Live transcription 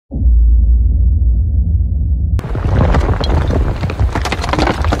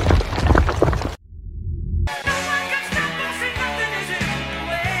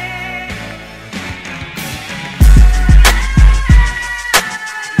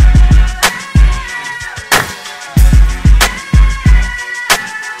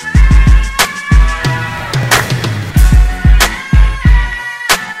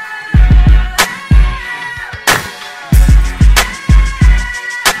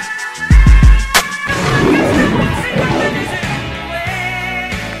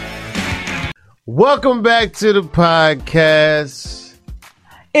Welcome back to the podcast.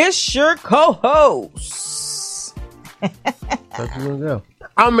 It's your co-host. Where'd you go?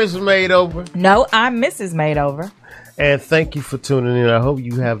 I'm Mrs. Madeover. No, I'm Mrs. Madeover. And thank you for tuning in. I hope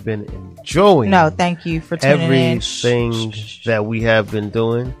you have been enjoying. No, thank you for tuning in. Everything that we have been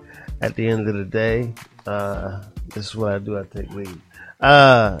doing. At the end of the day, this is what I do. I take leave.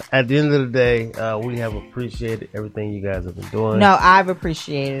 At the end of the day, we have appreciated everything you guys have been doing. No, I've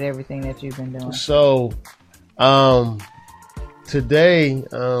appreciated everything that you've been doing. So, today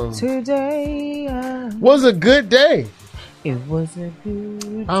was a good day. It was a good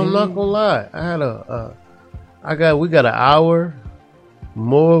day. I'm not gonna lie. We got an hour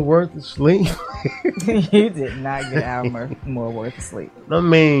more worth of sleep. You did not get an hour more worth of sleep. I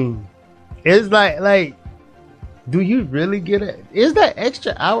mean, it's like. Do you really get it? Is that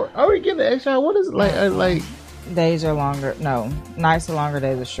extra hour? Are we getting an extra hour? What is it like? Days are longer. No, nights are longer.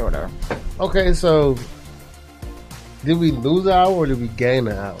 Days are shorter. Okay, so did we lose an hour or did we gain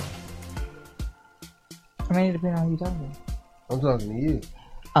an hour? I mean, it depends on who you're talking to. I'm talking to you.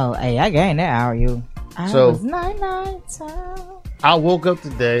 Oh, hey, I gained that hour, you. So was night time. I woke up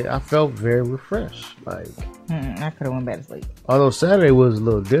today. I felt very refreshed. Like I could have went back to sleep. Although Saturday was a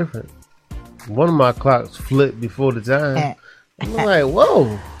little different. One of my clocks flipped before the time. I'm like,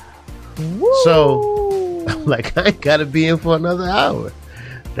 whoa. Woo. So I'm like, I ain't gotta be in for another hour.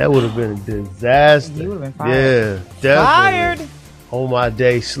 That would have been a disaster. You would have been fired. Yeah, definitely. Fired. On my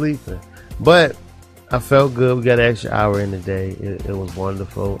day sleeping. But I felt good. We got an extra hour in the day. It was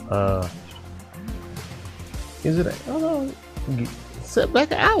wonderful. Is it? Set back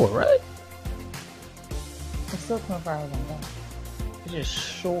an hour, right? It's still 24 hours on that. It's just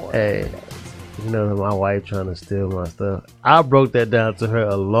short. Hey, you know my wife trying to steal my stuff. I broke that down to her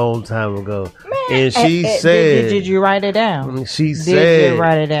a long time ago, and she said, "Did you write it down?" She said, "Did you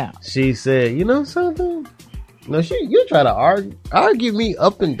write it down?" She said, "You know something? No, you try to argue me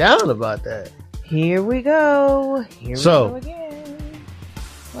up and down about that." Here we go. Here we go again.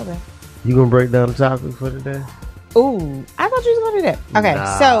 Okay. You gonna break down the topic for today? Ooh, I thought you was gonna do that. Okay,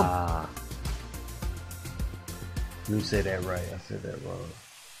 so you said that right. I said that wrong.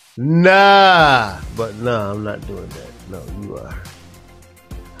 Nah, but no, I'm not doing that. No, you are.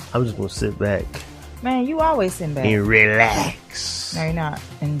 I'm just gonna sit back. Man, you always sit back and relax. No, you're not.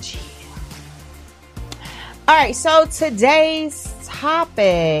 And chill. All right, so today's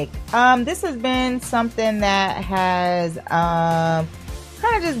topic. This has been something that has kind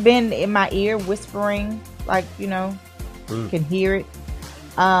of just been in my ear, whispering, like you can hear it.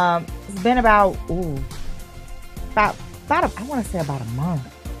 It's been about I want to say about a month.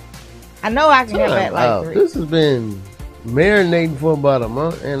 I know I can have that like 3. This has been marinating for about a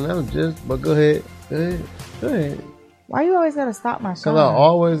month, and but go ahead. Why you always gotta stop my show? Because I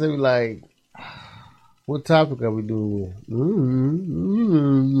always be like, what topic are we doing?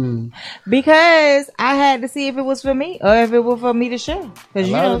 Because I had to see if it was for me or if it was for me to share. Because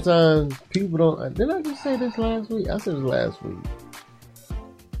a lot of times people don't. Didn't I just say this last week? I said this last week.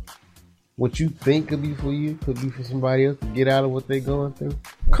 What you think could be for you could be for somebody else to get out of what they're going through.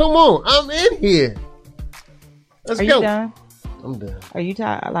 Come on, I'm in here. Let's go. Are you done? I'm done. Are you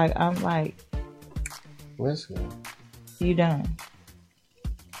tired? Like I'm like. Let's go. You done?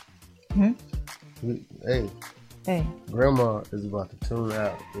 Hey. Grandma is about to tune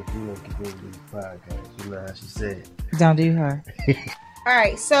out if you don't continue this podcast. You know how she said. Don't do her. All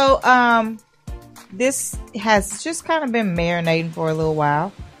right, so this has just kind of been marinating for a little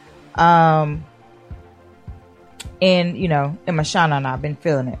while. And in my shana, and I've been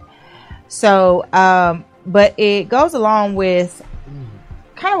feeling it. So, but it goes along with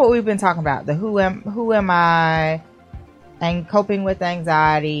kind of what we've been talking about, the who am I, and coping with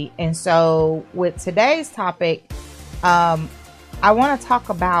anxiety. And so with today's topic, I want to talk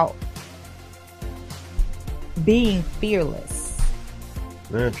about being fearless.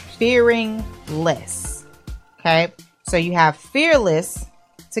 Fearing less. Okay. So you have fearless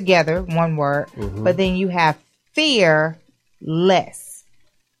together, one word, but then you have fear less.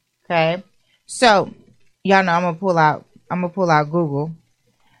 Okay. So y'all know I'm gonna pull out Google.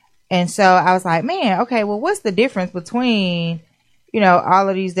 And so I was like, man, okay, well, what's the difference between, all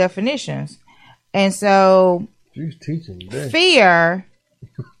of these definitions? And so she's teaching today. Fear.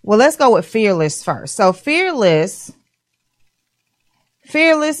 Well, let's go with fearless first. So fearless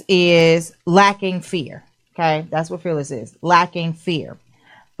is lacking fear. Okay. That's what fearless is. Lacking fear.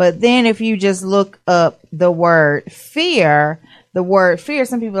 But then if you just look up the word fear,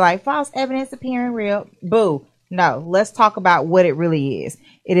 some people are like false evidence appearing real. Boo. No, let's talk about what it really is.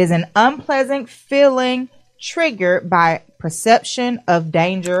 It is an unpleasant feeling triggered by perception of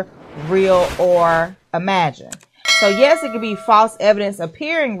danger real or imagined. So yes, it could be false evidence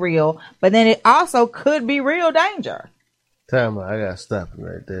appearing real, but then it also could be real danger. Time out, I gotta stop it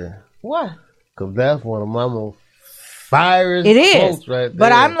right there. What? Because that's one of my most fiery quotes right there.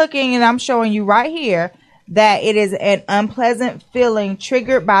 But I'm looking and I'm showing you right here that it is an unpleasant feeling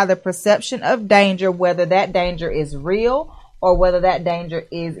triggered by the perception of danger, whether that danger is real or whether that danger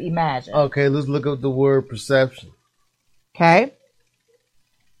is imagined. Okay, let's look up the word perception. Okay.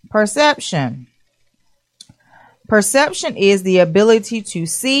 Perception. Perception is the ability to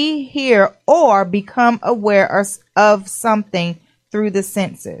see, hear, or become aware of something through the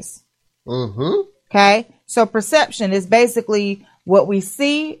senses. Mm-hmm. Okay. So perception is basically what we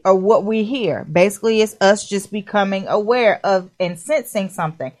see or what we hear. Basically, it's us just becoming aware of and sensing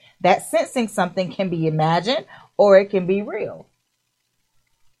something. That sensing something can be imagined or it can be real.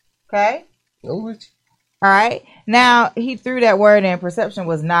 Okay? All right. Now, he threw that word in. Perception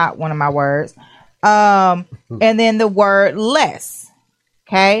was not one of my words. And then the word less.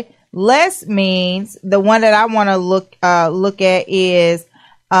 Okay? Less means, the one that I want to look at is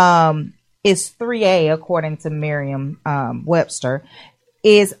 3A, according to Merriam-Webster,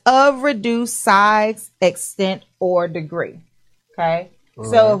 is of reduced size, extent, or degree. Okay?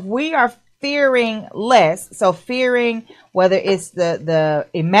 So if we are fearing less, so fearing whether it's the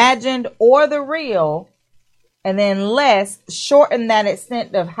imagined or the real, and then less, shorten that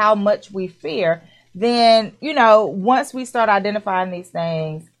extent of how much we fear, then, once we start identifying these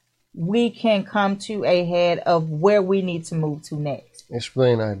things, we can come to a head of where we need to move to next.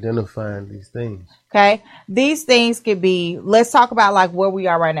 Explain identifying these things. Okay. These things could be, let's talk about like where we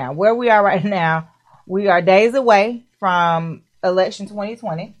are right now. Where we are right now, we are days away from election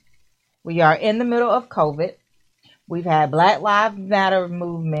 2020. We are in the middle of COVID. We've had Black Lives Matter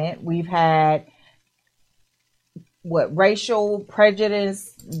movement. We've had racial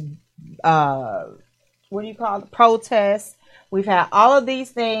prejudice, protests. We've had all of these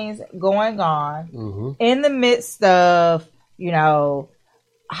things going on in the midst of,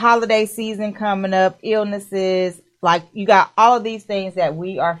 holiday season coming up, illnesses, like you got all of these things that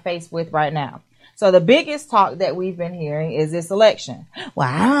we are faced with right now. So the biggest talk that we've been hearing is this election. Well,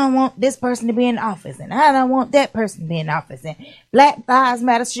 I don't want this person to be in office and I don't want that person to be in office and Black Lives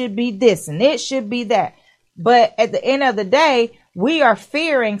Matter should be this and it should be that. But at the end of the day, we are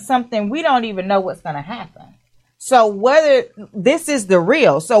fearing something we don't even know what's going to happen. So whether this is the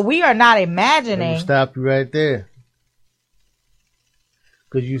real, so we are not imagining. Let me stop you right there.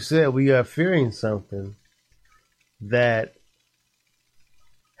 Because you said we are fearing something that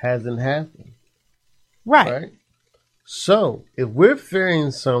hasn't happened. Right. So if we're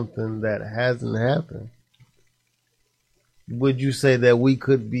fearing something that hasn't happened, would you say that we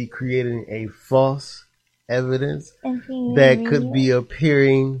could be creating a false evidence that could be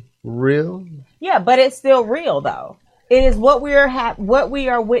appearing real? Yeah, but it's still real though. It is what we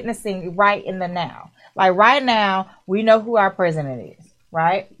are witnessing right in the now. Like right now, we know who our president is,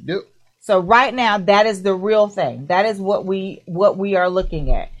 right? Yep. So right now, that is the real thing. That is what we are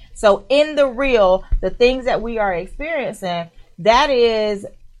looking at. So in the real, the things that we are experiencing, that is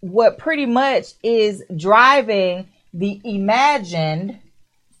what pretty much is driving the imagined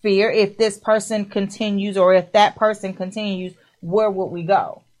fear. If this person continues or if that person continues, where would we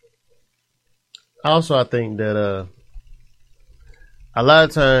go? Also, I think that a lot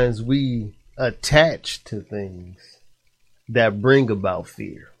of times we attach to things that bring about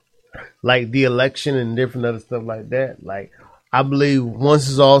fear, like the election and different other stuff like that. Like, I believe once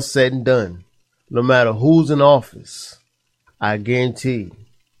it's all said and done, no matter who's in office, I guarantee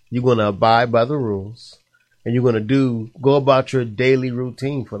you're going to abide by the rules and you're going to go about your daily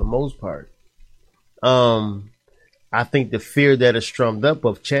routine for the most part. I think the fear that is strummed up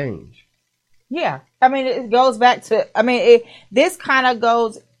of change. Yeah. I mean, it goes back to, this kind of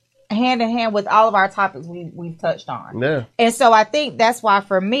goes hand in hand with all of our topics we've touched on. Yeah. And so I think that's why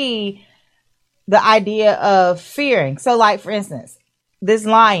for me, the idea of fearing. So like, for instance, this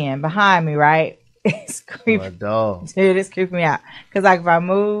lion behind me, right? It's creepy. My dog. Dude, it's creeping me out. Cause like if I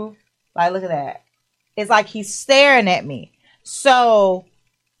move, like look at that. It's like he's staring at me. So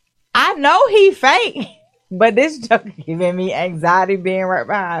I know he fake, but this joke is giving me anxiety being right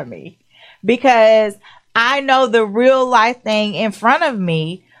behind me. Because I know the real life thing in front of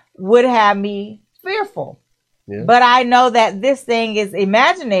me would have me fearful. Yeah. But I know that this thing is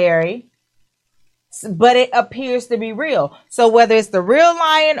imaginary, but it appears to be real. So whether it's the real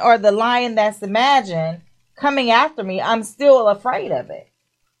lion or the lion that's imagined coming after me, I'm still afraid of it.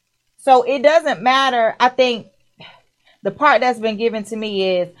 So it doesn't matter. I think the part that's been given to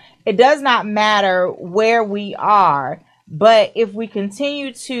me is it does not matter where we are. But if we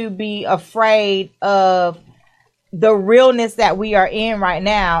continue to be afraid of the realness that we are in right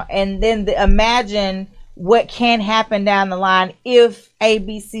now, and then imagine what can happen down the line if A,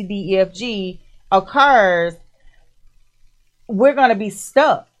 B, C, D, E, F, G occurs, we're going to be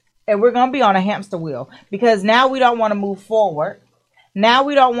stuck and we're going to be on a hamster wheel, because now we don't want to move forward. Now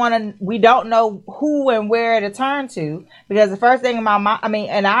we don't know who and where to turn to, because the first thing in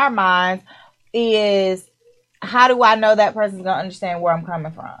our minds is, how do I know that person's going to understand where I'm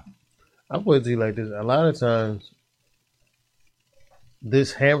coming from? I put it to you like this. A lot of times,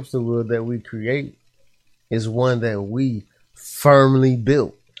 this hamster wheel that we create is one that we firmly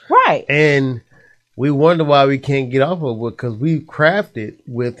built. Right. And we wonder why we can't get off of it, because we've crafted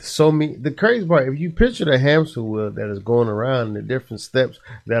with so many. The crazy part, if you picture the hamster wheel that is going around and the different steps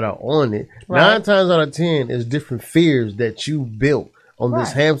that are on it, right, 9 times out of 10 is different fears that you built on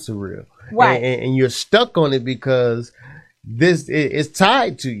this hamster wheel. Right. And you're stuck on it because it's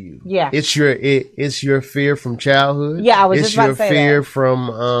tied to you. Yeah. It's your fear from childhood. Yeah, I was just about to say that. It's your fear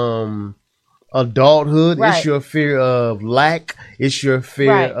from adulthood. Right. It's your fear of lack. It's your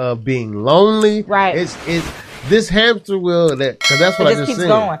fear right. of being lonely. Right. It's this hamster wheel because that's what I just said.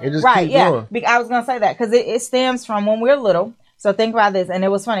 Going. It just right. keeps Yeah. going. I was gonna say that because it stems from when we're little. So think about this, and it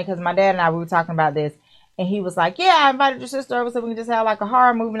was funny because my dad and I, we were talking about this, and he was like, "Yeah, I invited your sister over so we can just have like a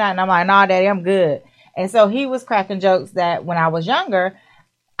horror movie night." And I'm like, "Nah, Daddy, I'm good." And so he was cracking jokes that when I was younger,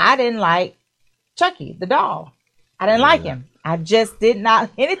 I didn't like Chucky the doll. I didn't like him. I just did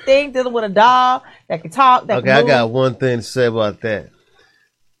not anything dealing with a doll that could talk. That could move. I got one thing to say about that.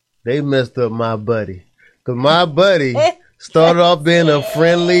 They messed up my buddy, because my buddy started off being a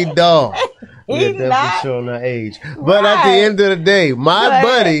friendly doll. We're definitely showing our age, but at the end of the day, my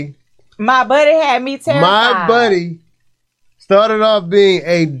buddy had me terrified. My buddy started off being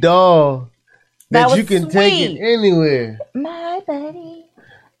a doll that you can take it anywhere. My buddy.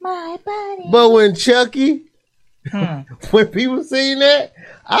 But when Chucky, when people seen that,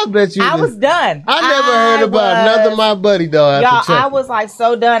 I bet you I was done. I never heard about another My Buddy doll after Chucky. I was like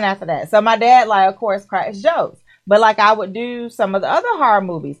so done after that. So my dad, like, of course, cracks jokes, but like I would do some of the other horror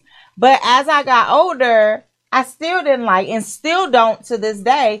movies. But as I got older, I still didn't like, and still don't to this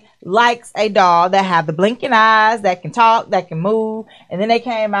day, likes a doll that have the blinking eyes, that can talk, that can move. And then they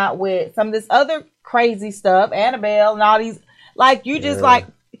came out with some of this other crazy stuff, Annabelle and all these, like, you just like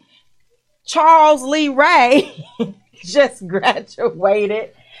Charles Lee Ray just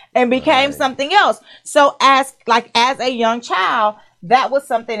graduated and became something else. So as a young child, that was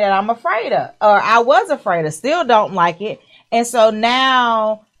something that I'm afraid of, or I was afraid of, still don't like it. And so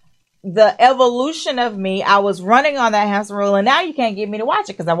now the evolution of me, I was running on that hamster wheel, and now you can't get me to watch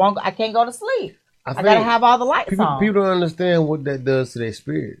it because I can't go to sleep. I gotta have all the lights on. People don't understand what that does to their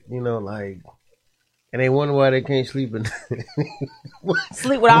spirit, like, and they wonder why they can't sleep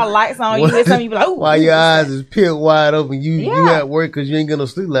sleep with all the lights on. You hear something, you be like, "Ooh!" While your eyes is peeled wide open, you at work because you ain't gonna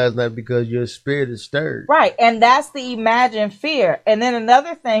sleep last night because your spirit is stirred. Right, and that's the imagined fear. And then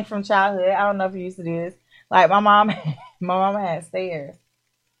another thing from childhood, I don't know if you used to do this. Like my mom had stairs.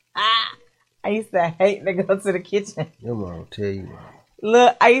 I used to hate to go to the kitchen. Your mom will tell you.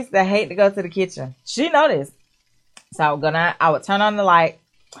 Look, I used to hate to go to the kitchen. She know this. So I would turn on the light,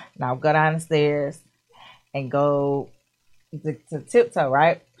 and I would go down the stairs and go to tiptoe,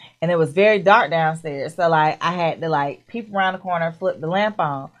 right? And it was very dark downstairs. So like I had to like peep around the corner and flip the lamp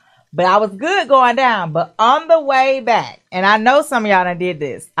on. But I was good going down. But on the way back, and I know some of y'all done did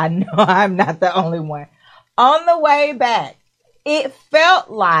this. I know I'm not the only one. On the way back, it felt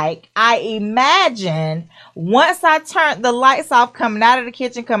like I imagined once I turned the lights off, coming out of the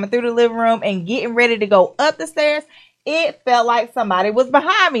kitchen, coming through the living room, and getting ready to go up the stairs, it felt like somebody was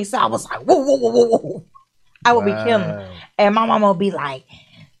behind me. So I was like, whoa, whoa, whoa, whoa, whoa. I would be killing. And my mama would be like,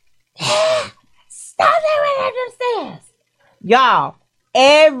 stop that right after the stairs. Y'all,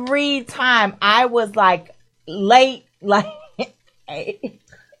 every time I was like late, like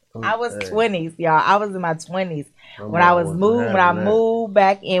I was 20s, y'all. I was in my 20s. When I moved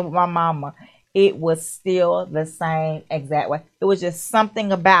back in with my mama, it was still the same exact way. It was just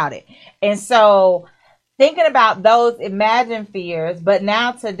something about it. And so thinking about those imagined fears, but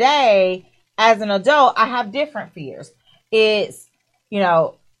now today, as an adult, I have different fears. It's,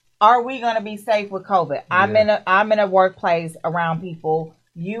 are we going to be safe with COVID? Yeah. I'm in a workplace around people.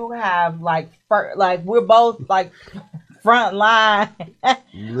 You have we're both like front line.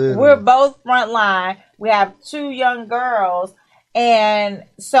 We're both front line. We have 2 young girls. And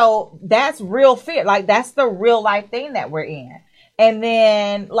so that's real fear. Like that's the real life thing that we're in. And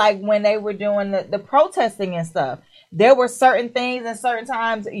then like when they were doing the protesting and stuff, there were certain things and certain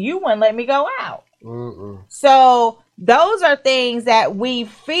times you wouldn't let me go out. So those are things that we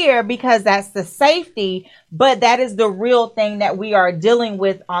fear because that's the safety, but that is the real thing that we are dealing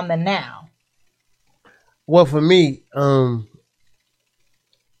with on the now. Well, for me, I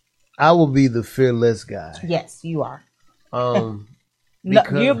will be the fearless guy. Yes, you are. No,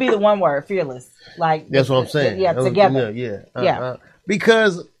 you'll be the one word, fearless. Like that's what I'm saying. Yeah, together. Yeah.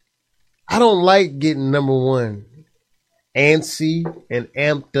 Because I don't like getting, number one, antsy and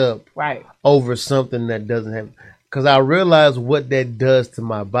amped up over something that doesn't have. Because I realize what that does to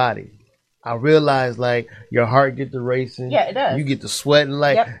my body. I realize, like, your heart get to racing. Yeah, it does. You get to sweating.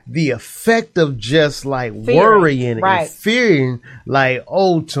 Like, the effect of just, like, worrying and fearing, like,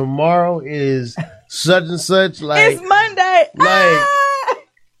 oh, tomorrow is such and such. Like, it's Monday. Like,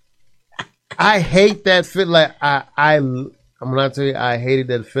 I hate that feeling. Like, I'm going to tell you, I hated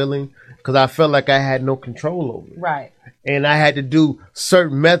that feeling because I felt like I had no control over it. Right. And I had to do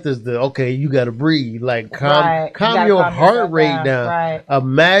certain methods to, okay, you got to breathe. Like, calm your heart rate down. Right.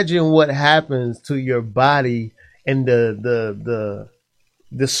 Imagine what happens to your body and the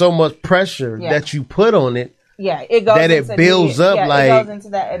so much pressure that you put on it. Yeah, it goes that it builds up. Like, it goes into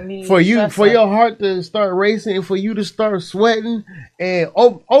that immediate for your heart to start racing and for you to start sweating and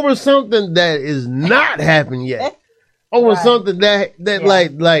over something that is not happening yet. Over something that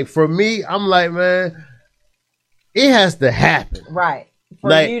like for me, I'm like, man, it has to happen. Right. For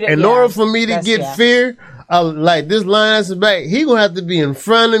like, in order for me to get fear, like this lion that's back, he gonna have to be in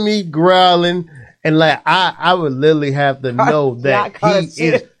front of me growling, and like I would literally have to know that he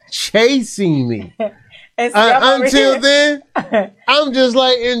is chasing me. Until then, I'm just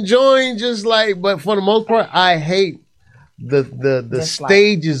like enjoying, just like. But for the most part, I hate the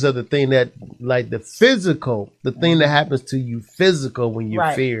stages of the thing that, like, the physical, the thing that happens to you physical when you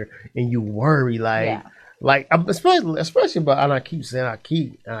fear and you worry, like especially about, and I keep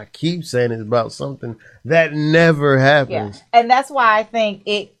saying it's about something that never happens. Yeah. And that's why I think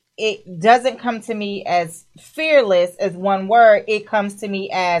it doesn't come to me as fearless as one word. It comes to me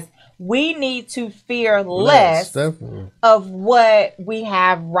as we need to fear less of what we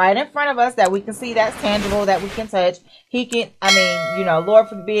have right in front of us that we can see, that's tangible, that we can touch. Lord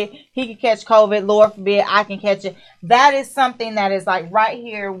forbid, he can catch COVID. Lord forbid, I can catch it. That is something that is like right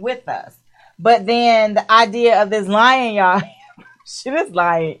here with us. But then the idea of this lion, y'all, this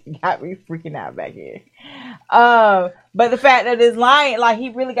lion got me freaking out back here. But the fact that this lion, like, he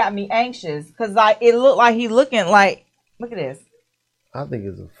really got me anxious because, like, it looked like he looking like, look at this. I think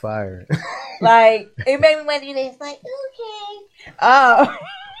it's a fire. Like, it made me want to do this. Like,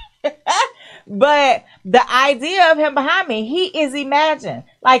 okay. But the idea of him behind me, he is imagined.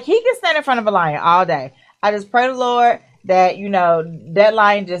 Like, he can stand in front of a lion all day. I just pray to the Lord that, that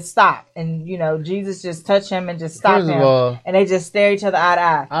lion just stop. And, Jesus just touch him and just stop him. All, and they just stare each other eye to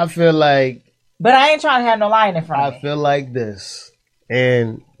eye. I feel like. But I ain't trying to have no lion in front of me. I feel like this.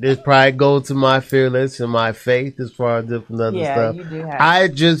 And this probably goes to my fearless and my faith as far as different other stuff. You do have. I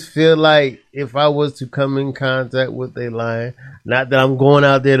just feel like if I was to come in contact with a lion, not that I'm going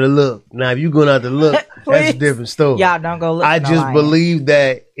out there to look. Now, if you're going out to look, that's a different story. Y'all don't go look. I just believe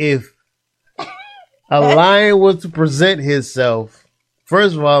that if a lion was to present himself,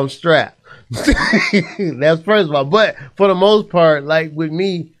 first of all, I'm strapped. That's first of all. But for the most part, like with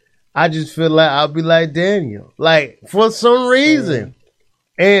me, I just feel like I'll be like Daniel. Like, for some reason.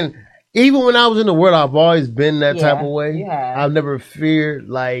 And even when I was in the world, I've always been that type of way. I've never feared,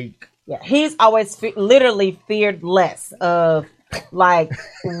 like. Yeah, he's always literally feared less of, like,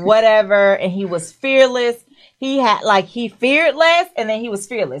 whatever. And he was fearless. He feared less and then he was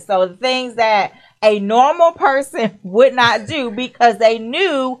fearless. So the things that a normal person would not do because they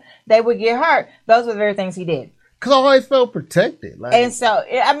knew they would get hurt, those were the very things he did. Because I always felt protected. Like, and so,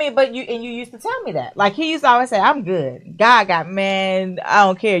 but you used to tell me that. Like, he used to always say, I'm good. God got, man, I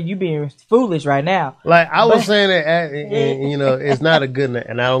don't care. You being foolish right now. Like, I was saying that, it's not a good,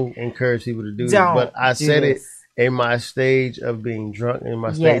 and I don't encourage people to do this, but I said it in my stage of being drunk, in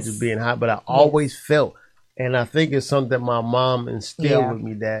my stage of being hot, but I always felt, and I think it's something that my mom instilled with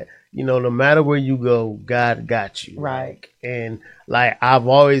me that, no matter where you go, God got you. Right. And like, I've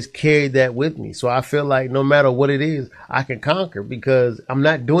always carried that with me. So I feel like no matter what it is, I can conquer because I'm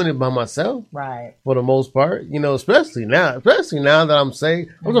not doing it by myself. Right. For the most part, especially now that I'm saved.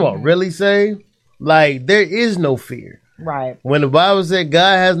 I'm talking about really saved. Like, there is no fear. Right. When the Bible said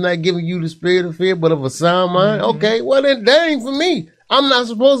God has not given you the spirit of fear, but of a sound mind. Okay, well then that ain't for me. I'm not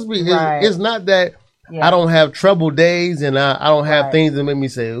supposed to be. It's not that. Yeah. I don't have trouble days and I don't have things that make me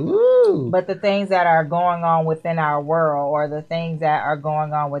say, ooh. But the things that are going on within our world or the things that are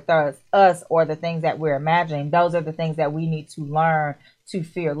going on with us or the things that we're imagining, those are the things that we need to learn to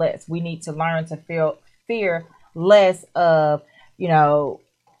fear less. We need to learn to fear less of,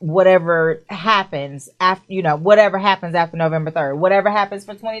 whatever happens after, whatever happens after November 3rd, whatever happens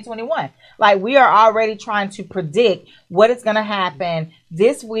for 2021. Like, we are already trying to predict what is going to happen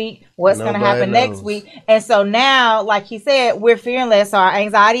this week, what's going to happen next week. And so now, like he said, we're fearing less. So our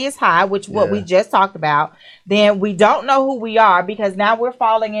anxiety is high, which what we just talked about. Then we don't know who we are, because now we're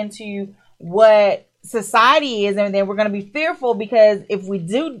falling into what society is, and then we're going to be fearful because if we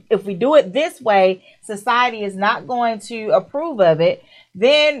do it this way, society is not going to approve of it.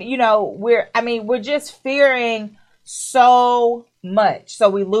 Then we're just fearing so much, so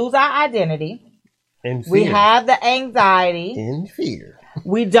we lose our identity, and we have the anxiety and fear.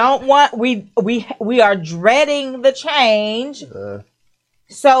 We don't want we are dreading the change.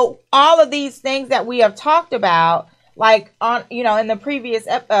 So all of these things that we have talked about, like on in the previous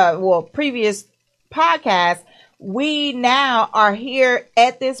previous podcast, we now are here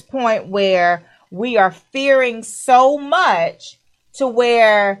at this point where we are fearing so much to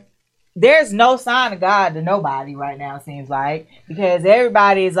where there's no sign of God to nobody right now, it seems like, because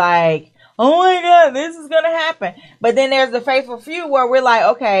everybody's like, oh my God, this is going to happen. But then there's the faithful few where we're like,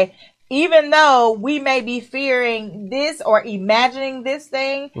 okay, even though we may be fearing this or imagining this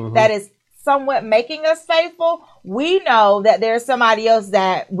thing that is somewhat making us faithful, we know that there's somebody else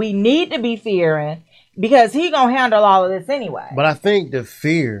that we need to be fearing, because he gonna handle all of this anyway. But I think the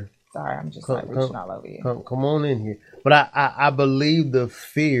fear. Sorry, I'm just reaching all over you. Come on in here. But I believe the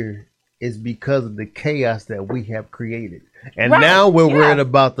fear is because of the chaos that we have created, and now we're worried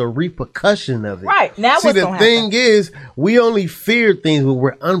about the repercussion of it. Right now, see, the thing is, we only fear things when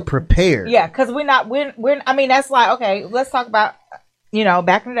we're unprepared. Yeah, because we're not. I mean, that's like, okay. Let's talk about.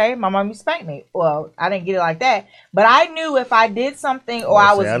 Back in the day, my mom used to spank me. Well, I didn't get it like that, but I knew if I did something or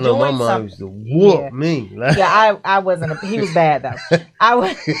I was doing something. I know my mom used to whoop me. I wasn't. He was bad though. I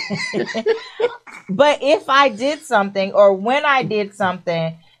was. But if I did something or when I did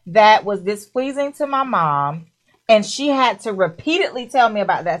something that was displeasing to my mom, and she had to repeatedly tell me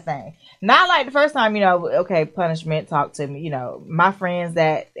about that thing. Not like the first time, okay, punishment, talk to me. My friends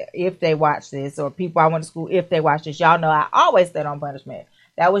that if they watch this, or people I went to school, if they watch this, y'all know I always stood on punishment.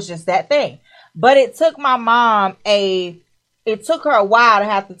 That was just that thing. But it took my mom it took her a while to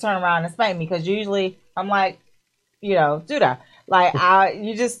have to turn around and spank me, because usually I'm like, Duda. Like,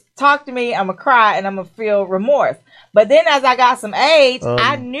 you just talk to me, I'm going to cry, and I'm going to feel remorse. But then as I got some age,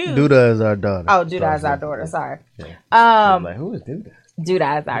 I knew. Duda is our daughter. Oh, Duda is our daughter. Sorry. Yeah. Like, who is Duda?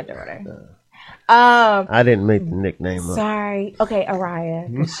 Duda is our daughter. I didn't make the nickname up. Sorry. Okay,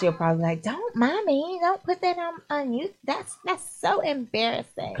 Araya. She'll probably like, mommy, don't put that on you. That's so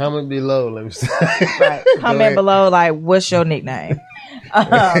embarrassing. Comment below. Let me see. Right. Comment below, like, what's your nickname?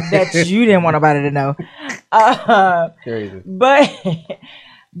 That you didn't want nobody to know. Crazy.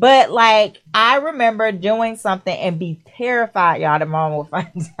 But like, I remember doing something and be terrified, y'all, that mom would find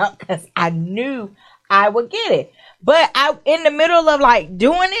out, because I knew I would get it. But in the middle of like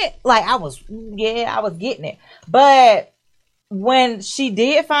doing it, like I was getting it. But when she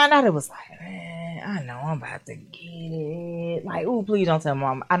did find out, it was like, man, I know I'm about to get it. Like, ooh, please don't tell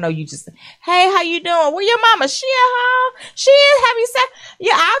mom. I know you just, hey, how you doing? Where your mama? She at home? She is? Have you said?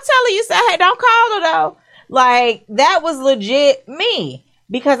 Yeah, I'll tell her you said, hey, don't call her though. Like, that was legit me,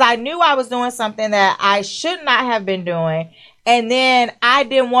 because I knew I was doing something that I should not have been doing. And then I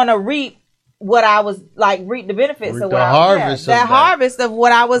didn't want to reap the benefits of what harvest of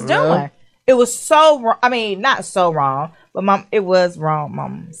what I was doing. It was so, not so wrong, but mom, it was wrong,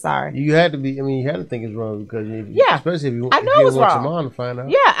 mom. Sorry. You had to be, you had to think it's wrong, because especially if you I know it was wrong. Your mom to find out.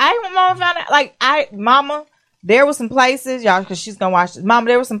 Yeah, I want mom to find out. Like, mama, there were some places, y'all, because she's gonna watch this. Mama,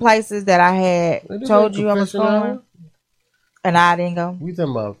 there were some places that I had told you I was going, and I didn't go. We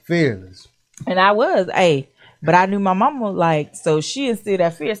talking about fearless. And I was, but I knew my mama, so she instilled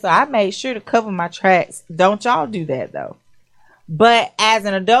that fear. So I made sure to cover my tracks. Don't y'all do that, though. But as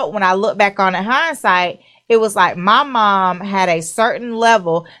an adult, when I look back on it in hindsight, it was like my mom had a certain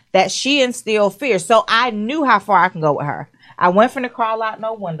level that she instilled fear. So I knew how far I can go with her. I wasn't finna crawl out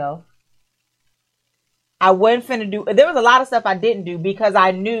no window. I wasn't finna do. There was a lot of stuff I didn't do, because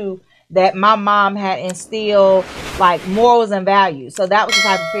I knew that my mom had instilled like morals and values. So that was the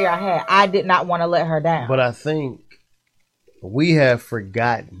type of fear I had. I did not want to let her down. But I think we have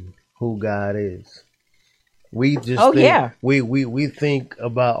forgotten who God is. We just we think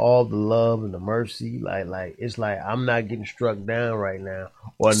about all the love and the mercy. Like it's like, I'm not getting struck down right now,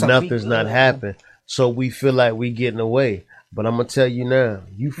 or so nothing's not happening. So we feel like we getting away. But I'm gonna tell you now,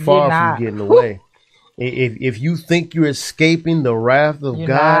 you far from getting away. If you think you're escaping the wrath of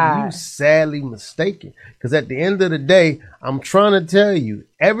God, you sadly mistaken. Because at the end of the day, I'm trying to tell you,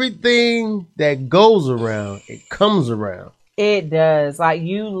 everything that goes around, it comes around. It does. Like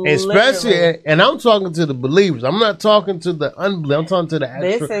you especially, and I'm talking to the believers. I'm not talking to the unbelievers. I'm talking to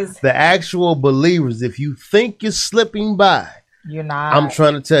the actual believers. If you think you're slipping by, you're not. I'm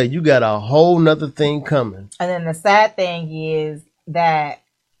trying to tell you, you got a whole nother thing coming. And then the sad thing is that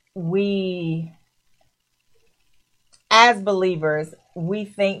we, as believers, we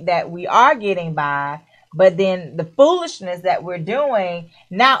think that we are getting by, but then the foolishness that we're doing,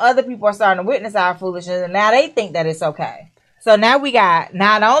 now other people are starting to witness our foolishness, and now they think that it's okay. So now we got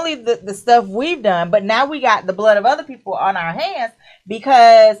not only the stuff we've done, but now we got the blood of other people on our hands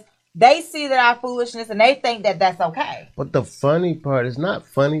because they see that our foolishness and they think that that's okay. But the funny part is not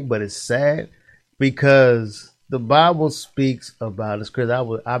funny, but it's sad because the Bible speaks about this. Because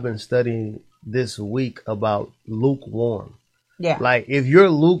I've been studying this week about lukewarm. Yeah. Like if you're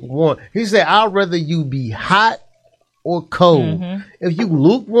lukewarm, he said, I'd rather you be hot or cold. Mm-hmm. If you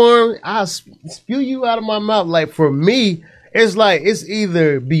lukewarm, I'll spew you out of my mouth. Like for me, it's like it's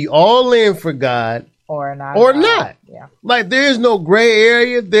either be all in for God or not. Yeah. Like there is no gray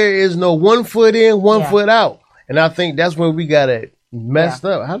area. There is no 1 foot in, 1 foot out. And I think that's where we got it messed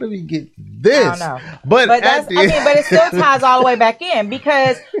up. How do we get this? I don't know. But that's, but it still ties all the way back in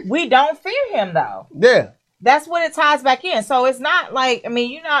because we don't fear him though. Yeah. That's what it ties back in. So it's not like,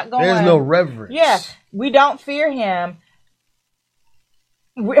 you're not going. There's no reverence. Yeah. We don't fear him.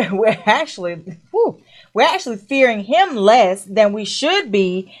 We're actually fearing him less than we should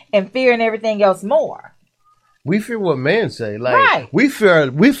be and fearing everything else more. We fear what man say. Like we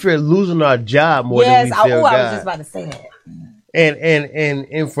fear losing our job more than we fear God. I was just about to say that.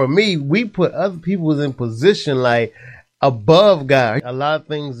 And for me, we put other people in position like above God. A lot of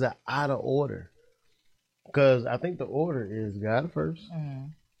things are out of order. Because I think the order is God first,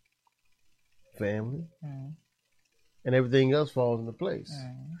 family, and everything else falls into place.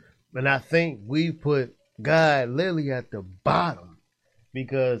 And I think we put God literally at the bottom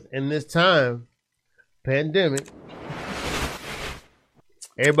because in this time, pandemic,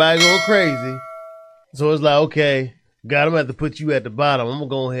 everybody going crazy. So it's like, okay, God, I'm going to have to put you at the bottom. I'm going to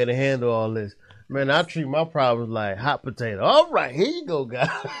go ahead and handle all this. Man, I treat my problems like hot potato. All right, here you go, God.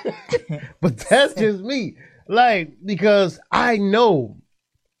 But that's just me. Like, because I know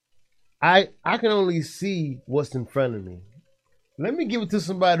I can only see what's in front of me. Let me give it to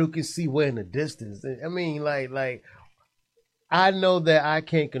somebody who can see way in the distance. I mean, like I know that I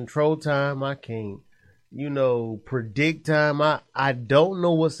can't control time. I can't, predict time. I don't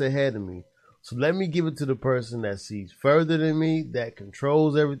know what's ahead of me. So let me give it to the person that sees further than me, that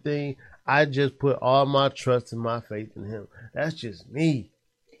controls everything. I just put all my trust and my faith in him. That's just me.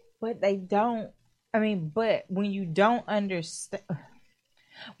 But they don't. But when you don't understand,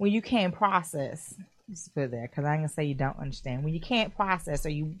 when you can't process, let's put it there, because I'm going to say you don't understand. When you can't process or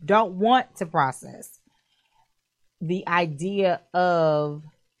you don't want to process the idea of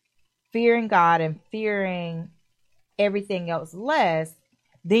fearing God and fearing everything else less,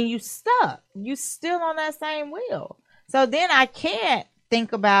 then you stuck. You still on that same wheel. So then I can't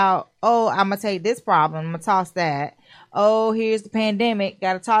think about, oh, I'm going to take this problem. I'm going to toss that. Oh, here's the pandemic.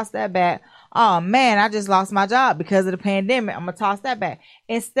 Got to toss that back. Oh, man, I just lost my job because of the pandemic. I'm going to toss that back.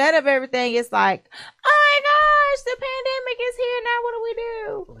 Instead of everything, it's like, oh, my gosh, the pandemic is here. Now what do we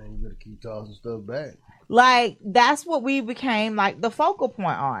do? Man, you got to keep tossing stuff back. Like, that's what we became, like, the focal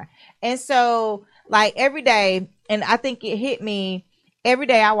point on. And so, like, every day, and I think it hit me, every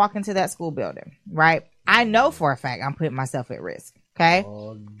day I walk into that school building, right? I know for a fact I'm putting myself at risk, okay?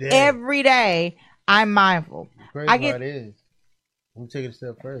 Every day, I'm mindful. The crazy part is, let me take it a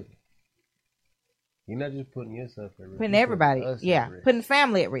step further. You're not just putting yourself at risk. Putting everybody, putting the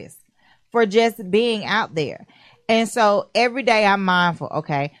family at risk for just being out there. And so every day I'm mindful,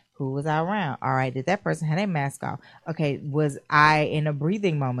 okay, who was I around? All right, did that person have their mask off? Okay, was I in a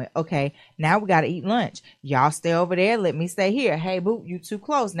breathing moment? Okay, now we got to eat lunch. Y'all stay over there. Let me stay here. Hey, boo, you too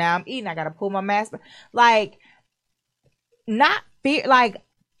close. Now I'm eating. I got to pull my mask back. Like, not fear. Like,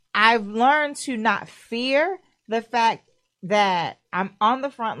 I've learned to not fear the fact that I'm on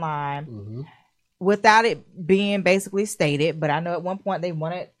the front line without it being basically stated. But I know at one point they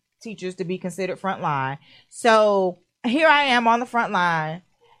wanted teachers to be considered front line. So here I am on the front line,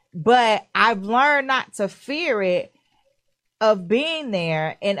 but I've learned not to fear it of being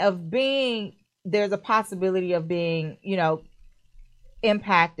there and of being, there's a possibility of being,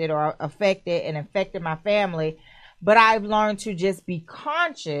 impacted or affected and affected my family. But I've learned to just be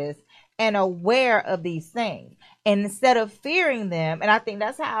conscious and aware of these things. And instead of fearing them, and I think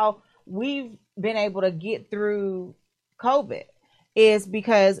that's how we've been able to get through COVID is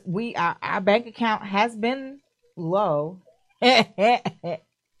because our bank account has been low.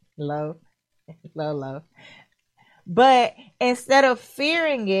 low. But instead of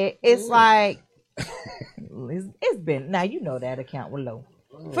fearing it, it's like it's been, now you know that account was low.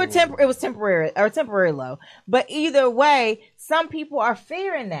 It was temporary low. But either way, some people are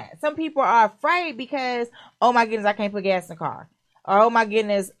fearing that. Some people are afraid because, oh my goodness, I can't put gas in the car. Or oh my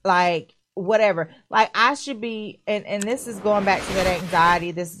goodness, like whatever. Like I should be, and this is going back to that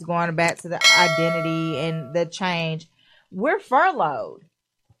anxiety. This is going back to the identity and the change. We're furloughed.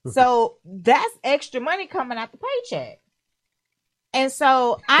 So that's extra money coming out the paycheck. And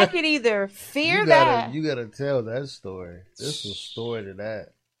so I could either fear that. You gotta tell that story. This is a story to that.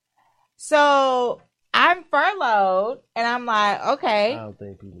 So I'm furloughed, and I'm like, okay. I don't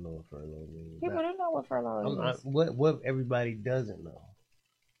think people know what furlough means. People don't know what furlough is. What everybody doesn't know.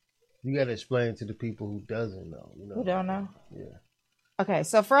 You gotta explain to the people who doesn't know. Who don't know? Yeah. Okay,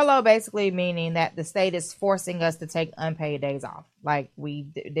 so furlough basically meaning that the state is forcing us to take unpaid days off. Like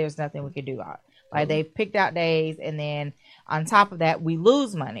there's nothing we could do. Like they picked out days, and then on top of that, we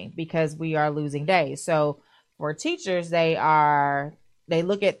lose money because we are losing days. So for teachers, they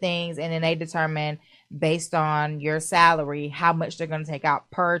look at things and then they determine based on your salary how much they're going to take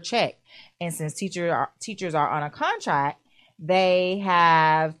out per check. And since teachers are on a contract,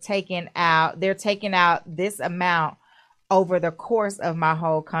 they're taking out this amount over the course of my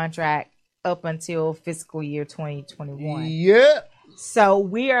whole contract up until fiscal year 2021. Yeah. So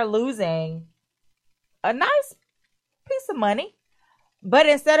we are losing a nice piece of money. But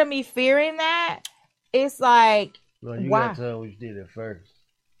instead of me fearing that, it's like, well, you why? Gotta tell what you did at first.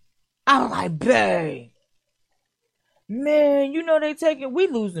 I was like, babe, man, we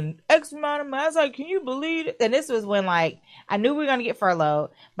losing X amount of money. I was like, can you believe it? And this was when, like, I knew we were going to get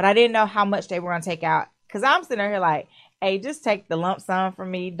furloughed, but I didn't know how much they were going to take out. Because I'm sitting here like, hey, just take the lump sum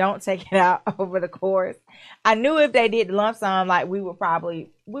from me. Don't take it out over the course. I knew if they did the lump sum, like we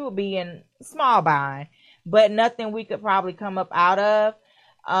would be in small bind, but nothing we could probably come up out of.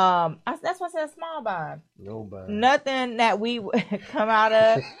 That's why I said small bind. No bind. Nothing that we would come out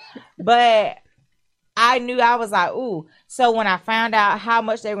of, but I knew, I was like, ooh. So when I found out how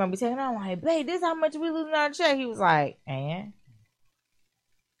much they were going to be taking, I'm like, babe, this is how much we losing on a check. He was like, and?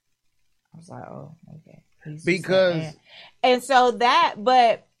 I was like, oh, okay. Because and so that,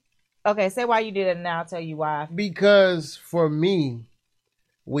 but okay, say why you did it, and now I'll tell you why. Because for me,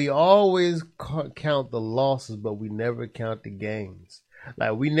 we always count the losses, but we never count the gains.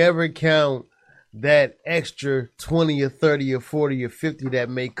 Like we never count that extra 20 or 30 or 40 or 50 that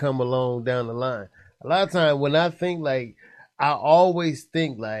may come along down the line. A lot of times when I think, like, I always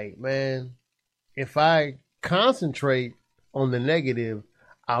think like, man, if I concentrate on the negative,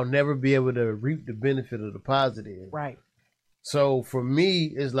 I'll never be able to reap the benefit of the positive. Right. So for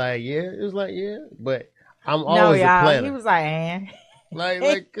me, it's like, but I'm always a planner. He was like,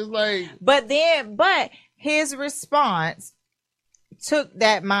 but his response took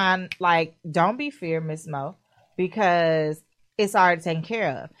that mind, like, don't be feared, Miss Mo, because it's already taken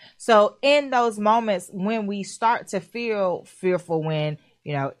care of. So in those moments when we start to feel fearful, when,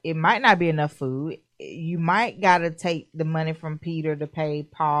 it might not be enough food, you might got to take the money from Peter to pay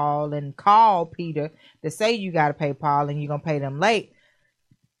Paul and call Peter to say you got to pay Paul and you're going to pay them late.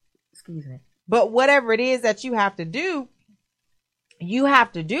 Excuse me. But whatever it is that you have to do, you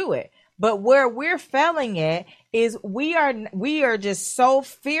have to do it. But where we're failing at is we are just so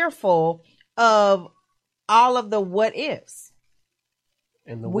fearful of all of the what ifs.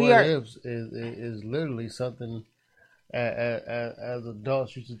 And the what ifs is literally something as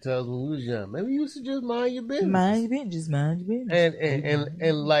adults used to tell us when we was young. Maybe you used to just mind your business. Mind your business. Just mind your business.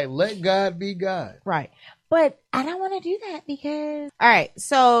 And like, let God be God. Right. But I don't want to do that because... All right.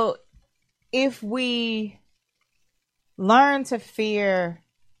 So if we learn to fear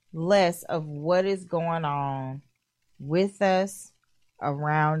less of what is going on with us,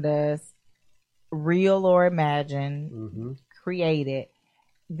 around us, real or imagined, created,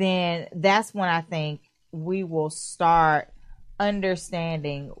 then that's when I think we will start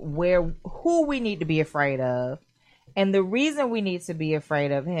understanding who we need to be afraid of. And the reason we need to be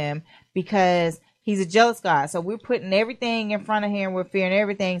afraid of him, because he's a jealous God. So we're putting everything in front of him. We're fearing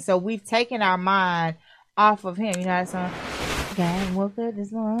everything. So we've taken our mind off of him. You know that song? God woke up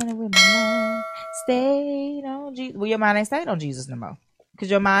this morning with my mind stayed on Jesus. Well, your mind ain't stayed on Jesus no more. Because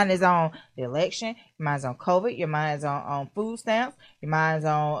your mind is on the election, your mind's on COVID, your mind's on food stamps, your mind's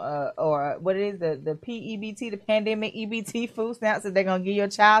on, or what it is, the PEBT, the pandemic EBT food stamps, that they're going to give your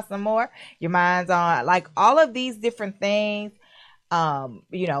child some more. Your mind's on, like, all of these different things,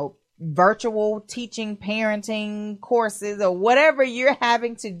 virtual teaching, parenting courses, or whatever you're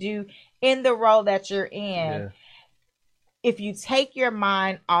having to do in the role that you're in. If you take your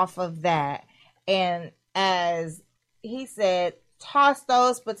mind off of that, and as he said, toss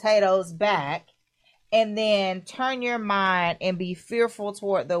those potatoes back, and then turn your mind and be fearful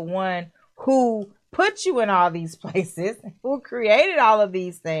toward the one who put you in all these places, who created all of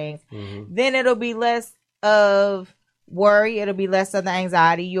these things, then it'll be less of worry. It'll be less of the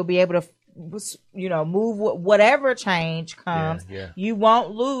anxiety. You'll be able to, move whatever change comes. You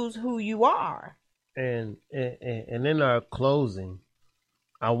won't lose who you are. And in our closing,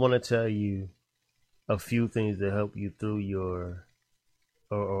 I want to tell you a few things that help you through your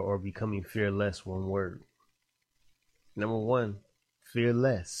or becoming fearless. One word. Number one,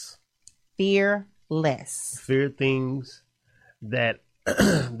 fearless. Fearless. Fear things that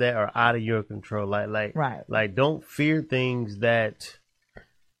that are out of your control. Like don't fear things that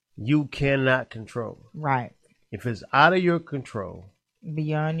you cannot control. Right. If it's out of your control,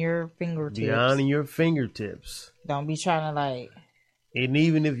 beyond your fingertips. Don't be trying to and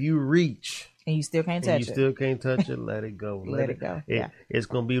even if you reach and you still can't touch it, let it go. Let it go. It's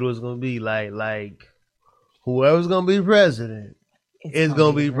gonna be what it's gonna be. Like whoever's gonna be president, it's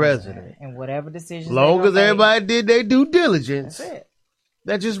gonna be president. And whatever decisions, long as everybody did their due diligence, that's it.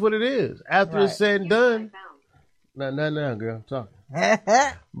 That's just what it is. After it's said and done, no, girl, I'm talking.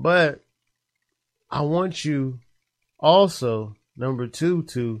 But I want you also, number two,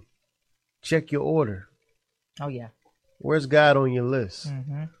 to check your order. Oh yeah. Where's God on your list?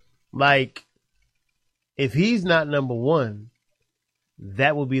 Like, if he's not number one,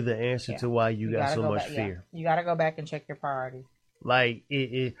 that will be the answer to why you got so much fear. You got to go back and check your priorities. Like,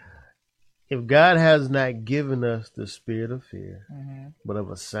 if God has not given us the spirit of fear, but of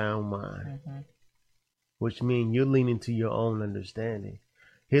a sound mind, which means you're leaning to your own understanding.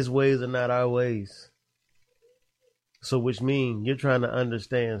 His ways are not our ways. So which means you're trying to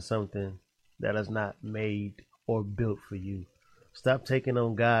understand something that is not made or built for you. Stop taking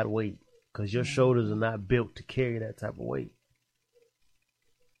on God weight, because your shoulders are not built to carry that type of weight.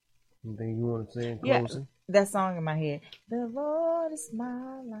 Anything you want to say in closing? That song in my head. The Lord is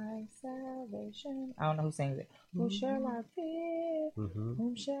my life, salvation. I don't know who sings it. Who shall I fear?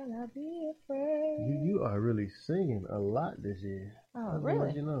 Whom shall I be afraid? You are really singing a lot this year. Oh,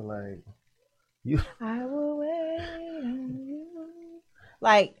 really? I will wait on you.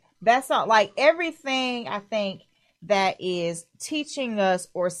 Like, that song, like everything I think that is teaching us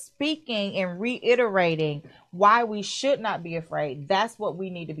or speaking and reiterating why we should not be afraid, that's what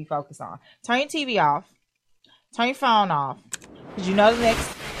we need to be focused on. Turn your TV off. Turn your phone off. Because the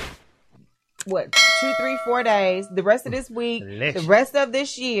next, 2, 3, 4 days, the rest of this week, the rest of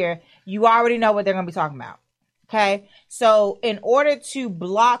this year, you already know what they're going to be talking about. Okay? So in order to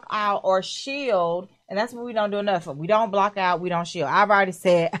block out or shield, and that's what we don't do enough of. We don't block out. We don't shield. I've already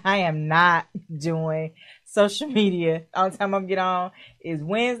said I am not doing social media. The only time I'm get on is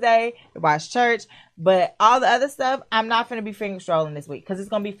Wednesday to watch church. But all the other stuff, I'm not going to be finger strolling this week because it's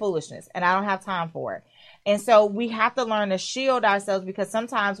going to be foolishness and I don't have time for it. And so we have to learn to shield ourselves, because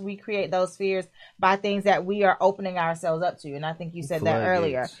sometimes we create those fears by things that we are opening ourselves up to. And I think you said that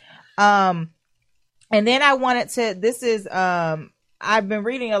earlier. And then I wanted to, I've been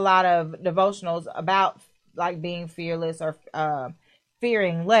reading a lot of devotionals about like being fearless or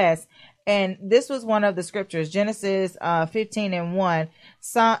fearing less. And this was one of the scriptures, Genesis 15:1.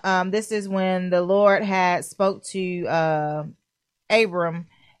 So, this is when the Lord had spoke to Abram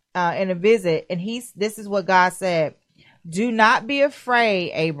in a visit. And this is what God said. Do not be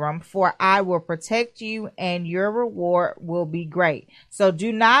afraid, Abram, for I will protect you and your reward will be great. So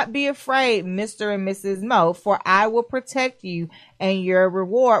do not be afraid, Mr. and Mrs. Mo, for I will protect you and your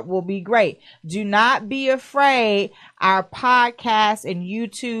reward will be great. Do not be afraid, our podcast and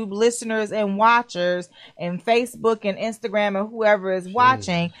YouTube listeners and watchers and Facebook and Instagram and whoever is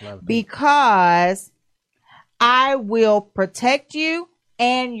watching, because I will protect you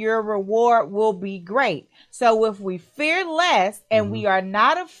and your reward will be great. So if we fear less and we are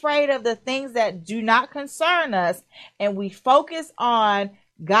not afraid of the things that do not concern us, and we focus on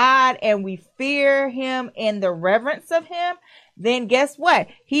God and we fear him in the reverence of him, then guess what?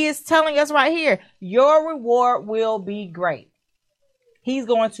 He is telling us right here, your reward will be great. He's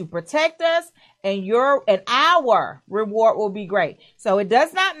going to protect us and our reward will be great. So it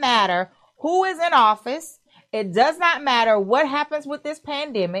does not matter who is in office. It does not matter what happens with this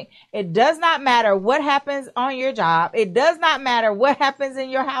pandemic. It does not matter what happens on your job. It does not matter what happens in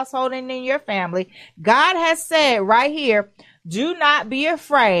your household and in your family. God has said right here, do not be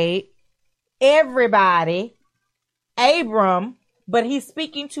afraid. Everybody, Abram, but he's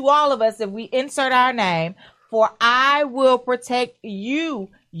speaking to all of us if we insert our name. For I will protect you,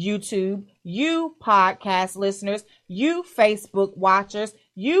 YouTube, you podcast listeners, you Facebook watchers,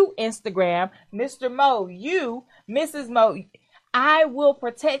 you Instagram, Mr. Mo, you, Mrs. Mo. I will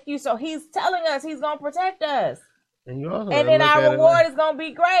protect you. So he's telling us he's going to protect us. And then our reward is going to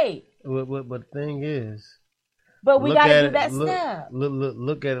be great. But the thing is, but we got to do that step.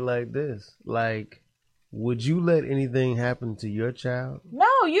 Look at it like this. Like, would you let anything happen to your child?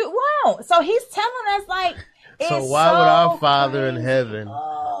 No, you won't. So he's telling us, like, so why would our Father in heaven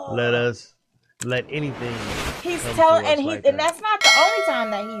let anything? He's telling, and that's not the only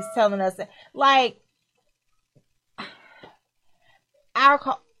time that he's telling us that. Like,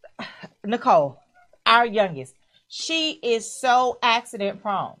 Nicole, our youngest, she is so accident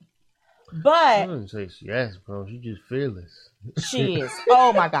prone. But I wouldn't say yes, bro. She's just fearless. She is.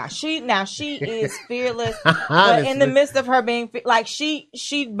 Oh my gosh. She is fearless. But in the midst of her being like she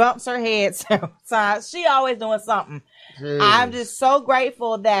bumps her head sometimes. She always doing something. Jeez. I'm just so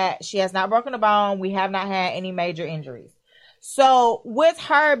grateful that she has not broken a bone. We have not had any major injuries. So with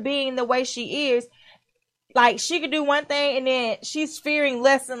her being the way she is, like she could do one thing and then she's fearing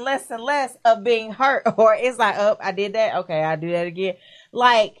less and less and less of being hurt. Or it's like, oh, I did that. Okay, I'll do that again.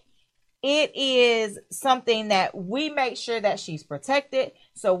 Like, it is something that we make sure that she's protected.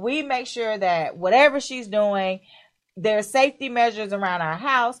 So we make sure that whatever she's doing, there's safety measures around our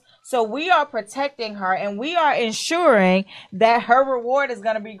house. So we are protecting her and we are ensuring that her reward is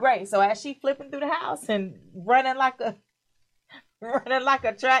going to be great. So as she flipping through the house and running like a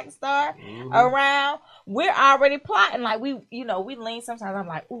track star around, we're already plotting. Like we lean sometimes. I'm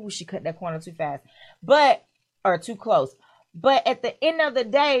like, ooh, she cut that corner too fast, or too close. But at the end of the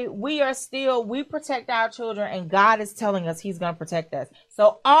day, we protect our children and God is telling us he's going to protect us.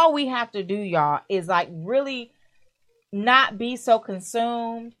 So all we have to do, y'all, is like really not be so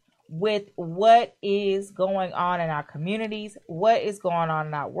consumed with what is going on in our communities, what is going on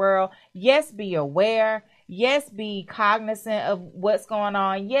in our world. Yes, be aware. Yes, be cognizant of what's going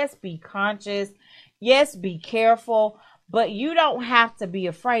on. Yes, be conscious. Yes, be careful. But you don't have to be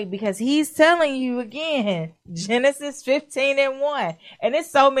afraid because he's telling you again, Genesis 15:1. And there's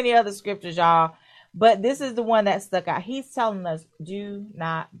so many other scriptures, y'all. But this is the one that stuck out. He's telling us, do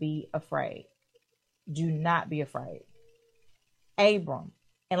not be afraid. Do not be afraid. Abram.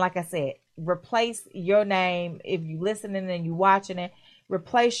 And like I said, replace your name. If you're listening and you're watching it,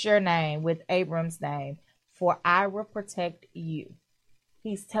 replace your name with Abram's name. For I will protect you.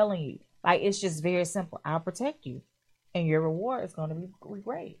 He's telling you. Like, it's just very simple. I'll protect you. And your reward is going to be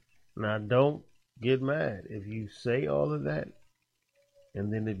great. Now, don't get mad if you say all of that,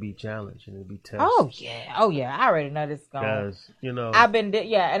 and then it be challenged and it be tested. Oh yeah. I already know this is going. Because I've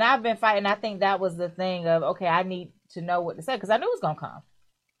been fighting. I think that was the thing of okay, I need to know what to say because I knew it was going to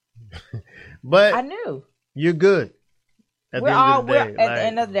come. But I knew you're good. At the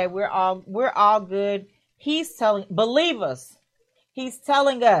end of the day, we're all good. He's telling believers. He's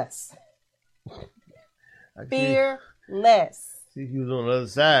telling us. Fearless. See, you was on the other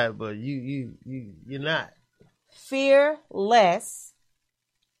side, but you're not. Fearless.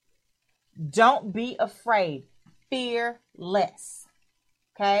 Don't be afraid. Fearless.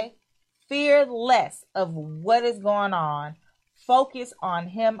 Okay? Fearless of what is going on. Focus on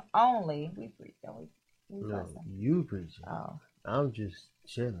him only. We preach, don't we? No, you preaching. Oh. I'm just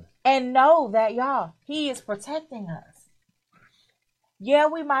chilling. And know that, y'all, he is protecting us. Yeah,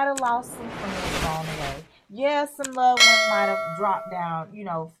 we might have lost some friends along the way. Yeah, some loved ones might have dropped down,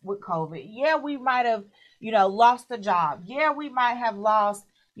 with COVID. Yeah, we might have, lost a job. Yeah, we might have lost,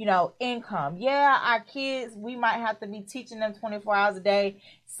 income. Yeah, our kids, we might have to be teaching them 24 hours a day,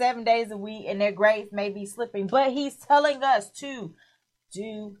 7 days a week, and their grades may be slipping. But he's telling us to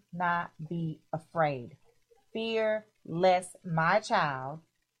do not be afraid. Fear less, my child,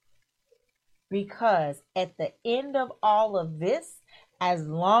 because at the end of all of this, as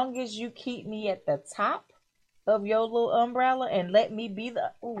long as you keep me at the top of your little umbrella and let me be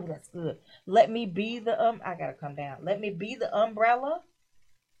that's good. Let me be I gotta come down. Let me be the umbrella.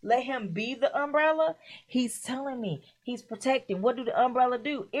 Let him be the umbrella. He's telling me he's protecting. What do the umbrella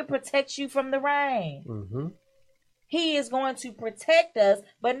do? It protects you from the rain. Mm-hmm. He is going to protect us,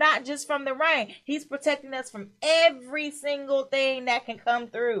 but not just from the rain. He's protecting us from every single thing that can come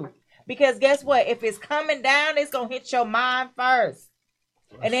through. Because guess what? If it's coming down, it's going to hit your mind first.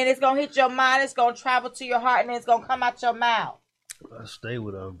 And then it's going to hit your mind, it's going to travel to your heart, and then it's going to come out your mouth. I stay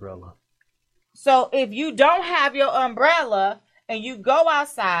with an umbrella. So if you don't have your umbrella and you go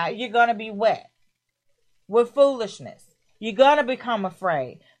outside, you're going to be wet with foolishness. you're going to become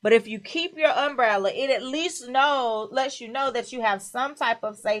afraid. But if you keep your umbrella, it at least lets you know that you have some type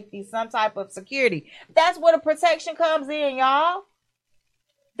of safety, some type of security. That's where the protection comes in, y'all.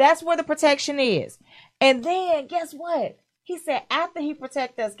 That's where the protection is. And then, guess what? He said after he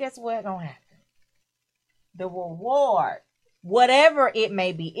protects us, guess what's going to happen? The reward, whatever it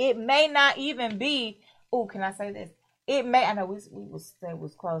may be. It may not even be, oh, can I say this? It may, I know we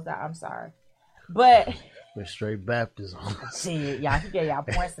was closed out. I'm sorry. But we're straight Baptists. See, y'all, he gave y'all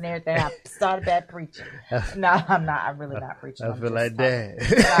points and everything. I started bad preaching. No, I'm not. I'm really not preaching. I feel like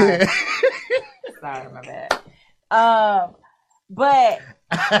that. Sorry, my bad. But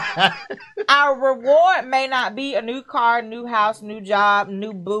our reward may not be a new car, new house, new job,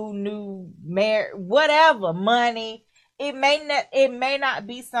 new boo, new marriage, whatever, money. It may not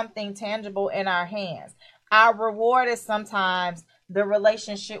be something tangible in our hands. Our reward is sometimes the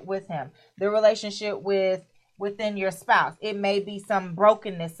relationship with him, the relationship within your spouse. It may be some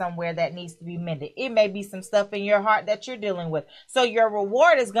brokenness somewhere that needs to be mended. It may be some stuff in your heart that you're dealing with. So your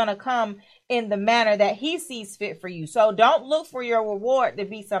reward is going to come in the manner that he sees fit for you. So don't look for your reward to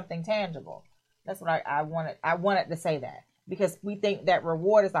be something tangible. That's what I wanted. I wanted to say that because we think that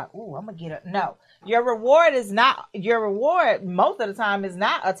reward is like, ooh, I'm going to get it. No, your reward most of the time is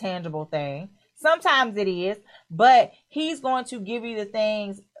not a tangible thing. Sometimes it is, but he's going to give you the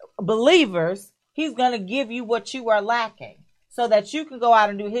things, believers, he's going to give you what you are lacking so that you can go out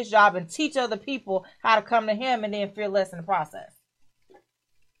and do his job and teach other people how to come to him and then feel less in the process.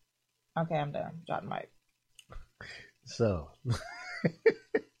 Okay, I'm done. Drop the mic. So,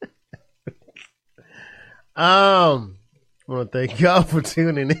 I want to thank y'all for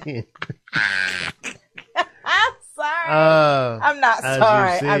tuning in. I'm sorry. I'm not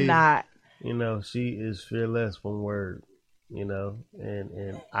sorry. I'm not. You know, she is fearless, one word, you know,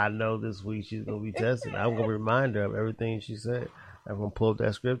 and I know this week she's going to be tested. I'm going to remind her of everything she said. I'm going to pull up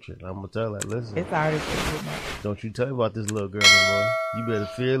that scripture. I'm going to tell her, listen. It's already don't you tell me about this little girl no more. You better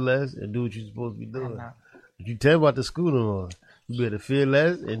fear less and do what you're supposed to be doing. Don't you tell me about the school no more. You better fear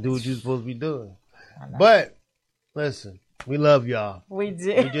less and do what you're supposed to be doing. But, listen, we love y'all. We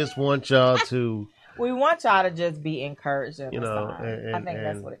do. We just want y'all to... We want y'all to just be encouraged. You know, I think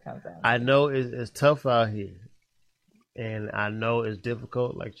that's what it comes down to. I know it's tough out here, and I know it's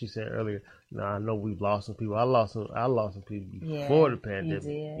difficult. Like she said earlier, you know, I know we've lost some people. I lost some people before the pandemic.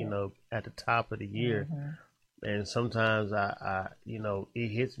 You know, at the top of the year, and sometimes I you know, it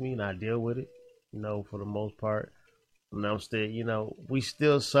hits me and I deal with it. You know, for the most part, and I'm still, you know, we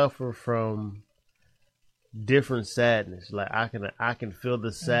still suffer from different sadness. Like I can feel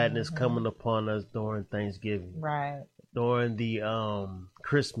the sadness coming upon us during Thanksgiving, right? During the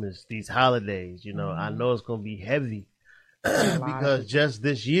Christmas, these holidays. You know, I know it's gonna be heavy because just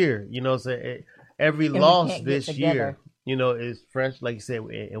this year, you know, every loss this year, you know, is fresh. Like you said,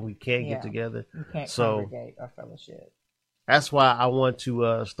 and we can't get together. We can't congregate our fellowship. That's why I want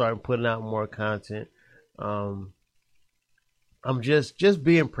to start putting out more content. I'm just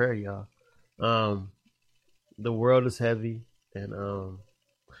be in prayer, y'all. The world is heavy, and the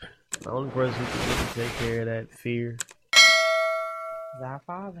only person who can take care of that fear is our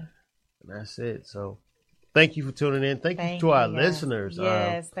Father. And that's it. So, thank you for tuning in. Thank you to our listeners.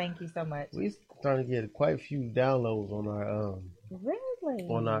 Yes, thank you so much. We're starting to get quite a few downloads on our really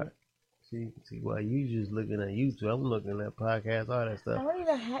on our. See, well, you just looking at YouTube. I'm looking at podcasts, all that stuff. I don't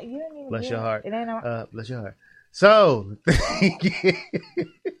even you don't even. Bless your heart. It ain't bless your heart. So,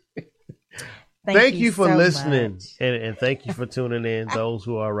 Thank you for listening, and thank you for tuning in. Those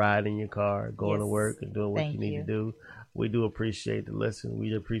who are riding your car, going to work, and doing what you need to do. We do appreciate the listen.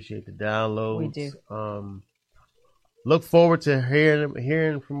 We appreciate the downloads. We do. Look forward to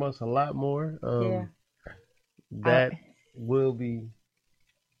hearing from us a lot more. That will be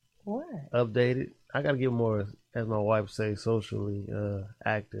updated. I got to get more, as my wife says, socially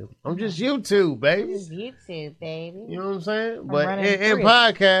active. I'm just YouTube, baby. Just YouTube, baby. You know what I'm saying? But in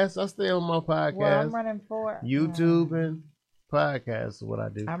podcasts, I stay on my podcast. Well, I'm running for YouTube and podcasts is what I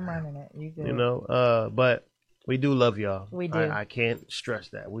do. I'm running it. You good? You know, but we do love y'all. We do. I can't stress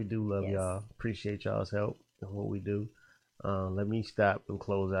that. We do love y'all. Appreciate y'all's help in what we do. Let me stop and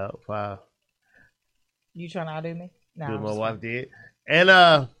close out. 5. You trying to outdo me? No, do what my wife did. And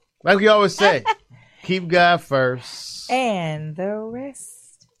like we always say, keep God first. And the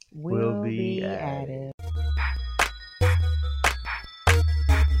rest will be added.